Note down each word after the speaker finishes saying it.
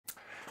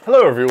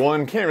Hello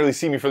everyone, can't really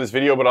see me for this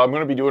video, but I'm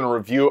going to be doing a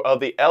review of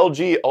the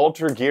LG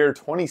UltraGear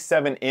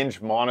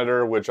 27-inch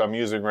monitor, which I'm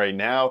using right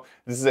now.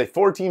 This is a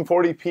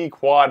 1440p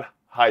quad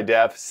high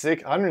def,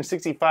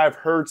 165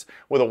 Hz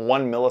with a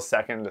 1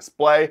 millisecond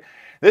display.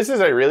 This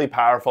is a really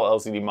powerful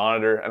LCD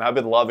monitor, and I've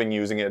been loving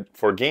using it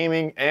for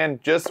gaming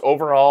and just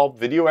overall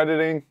video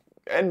editing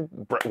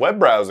and web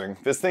browsing.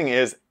 This thing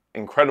is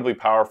incredibly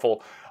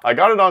powerful. I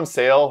got it on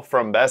sale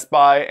from Best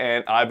Buy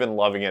and I've been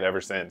loving it ever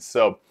since.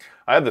 So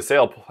I have the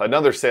sale,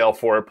 another sale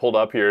for it pulled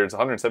up here. It's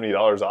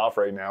 $170 off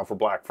right now for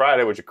Black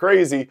Friday, which is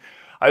crazy.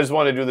 I just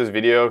want to do this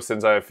video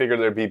since I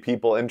figured there'd be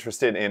people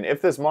interested in if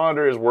this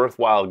monitor is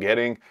worthwhile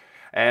getting.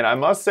 And I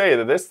must say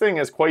that this thing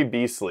is quite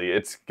beastly.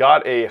 It's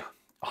got a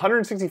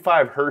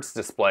 165 Hertz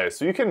display.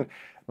 So you can,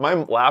 my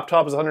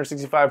laptop is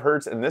 165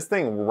 Hertz and this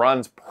thing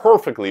runs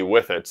perfectly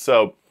with it.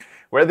 So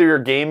whether you're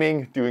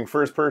gaming, doing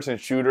first-person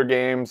shooter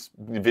games,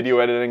 video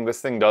editing,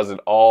 this thing does it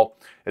all.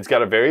 It's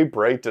got a very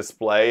bright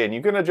display, and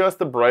you can adjust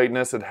the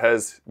brightness. It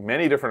has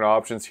many different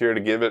options here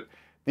to give it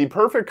the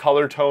perfect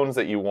color tones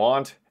that you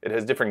want. It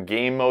has different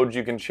game modes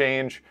you can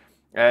change,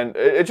 and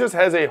it just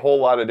has a whole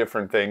lot of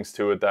different things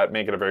to it that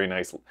make it a very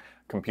nice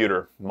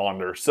computer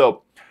monitor.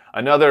 So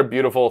another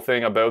beautiful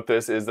thing about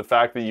this is the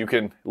fact that you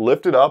can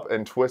lift it up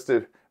and twist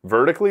it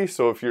vertically.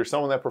 So if you're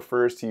someone that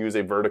prefers to use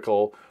a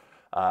vertical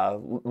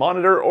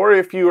monitor, or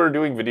if you are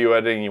doing video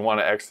editing, you want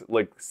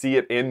to see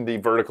it in the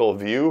vertical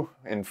view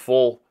in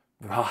full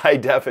high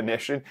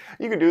definition,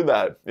 you can do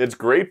that. It's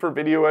great for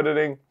video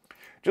editing.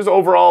 Just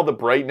overall, the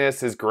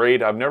brightness is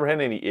great. I've never had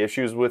any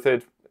issues with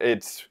it.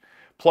 It's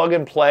plug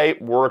and play,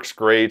 works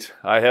great.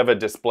 I have a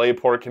display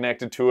port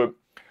connected to it.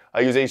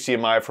 I use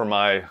HDMI for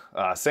my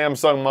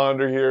Samsung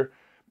monitor here,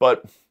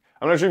 but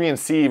I'm not sure if you can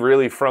see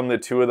really from the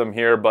two of them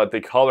here, but the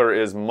color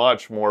is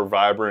much more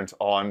vibrant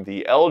on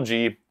the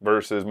LG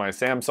versus my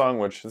Samsung,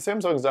 which the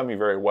Samsung's done me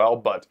very well,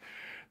 but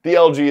the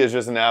LG is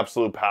just an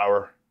absolute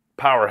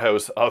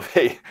powerhouse of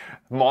a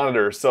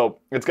monitor. So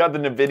it's got the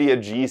NVIDIA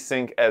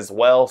G-Sync as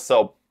well.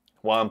 So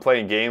while I'm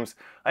playing games,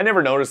 I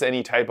never notice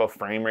any type of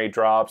frame rate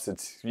drops.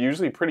 It's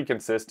usually pretty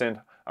consistent.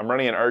 I'm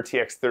running an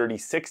RTX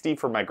 3060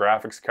 for my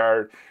graphics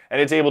card,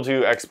 and it's able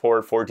to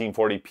export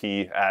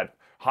 1440p at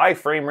high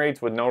frame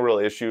rates with no real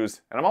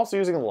issues. And I'm also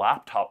using a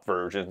laptop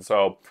version,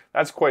 so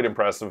that's quite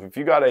impressive. If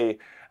you got a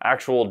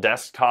actual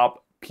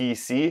desktop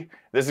PC,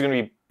 this is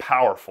gonna be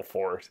powerful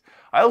for it.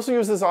 I also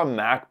use this on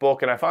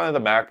MacBook, and I find that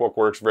the MacBook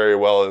works very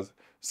well.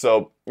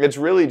 So it's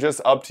really just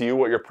up to you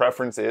what your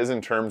preference is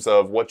in terms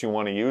of what you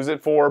want to use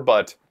it for,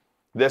 but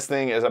this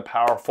thing is a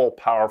powerful,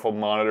 powerful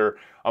monitor.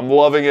 I'm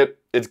loving it.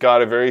 It's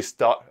got a very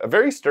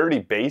sturdy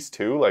base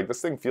too. Like,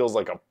 this thing feels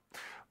like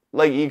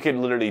you could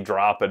literally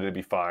drop it and it'd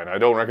be fine. I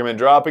don't recommend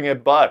dropping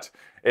it, but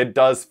it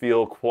does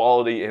feel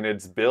quality in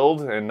its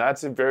build, and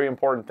that's a very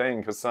important thing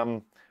because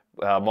some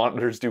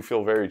monitors do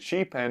feel very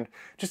cheap and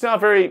just not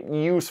very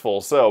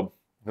useful. So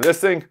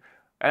this thing,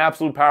 an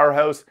absolute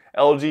powerhouse,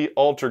 LG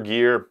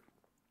UltraGear.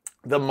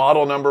 The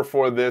model number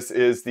for this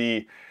is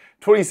the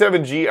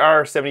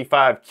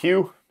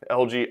 27GR75Q.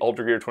 LG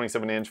UltraGear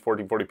 27-inch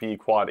 1440p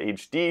Quad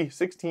HD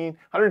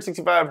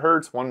 165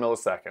 Hz 1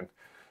 millisecond.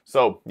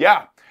 So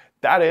yeah,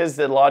 that is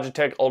the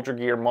Logitech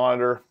UltraGear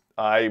monitor.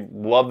 I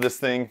love this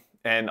thing,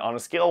 and on a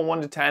scale of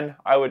 1 to 10,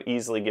 I would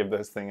easily give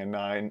this thing a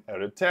 9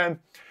 out of 10.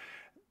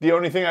 The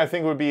only thing I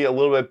think would be a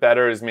little bit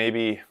better is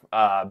maybe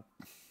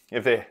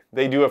if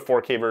they do have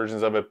 4K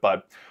versions of it,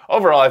 but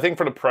overall, I think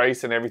for the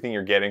price and everything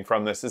you're getting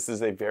from this, this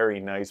is a very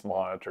nice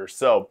monitor.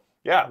 So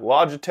yeah,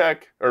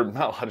 LG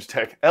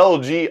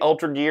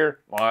UltraGear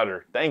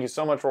monitor. Thank you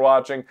so much for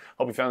watching.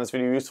 Hope you found this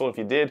video useful. If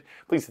you did,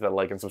 please hit that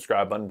like and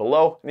subscribe button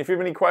below. And if you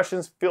have any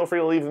questions, feel free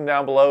to leave them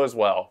down below as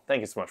well.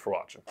 Thank you so much for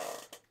watching.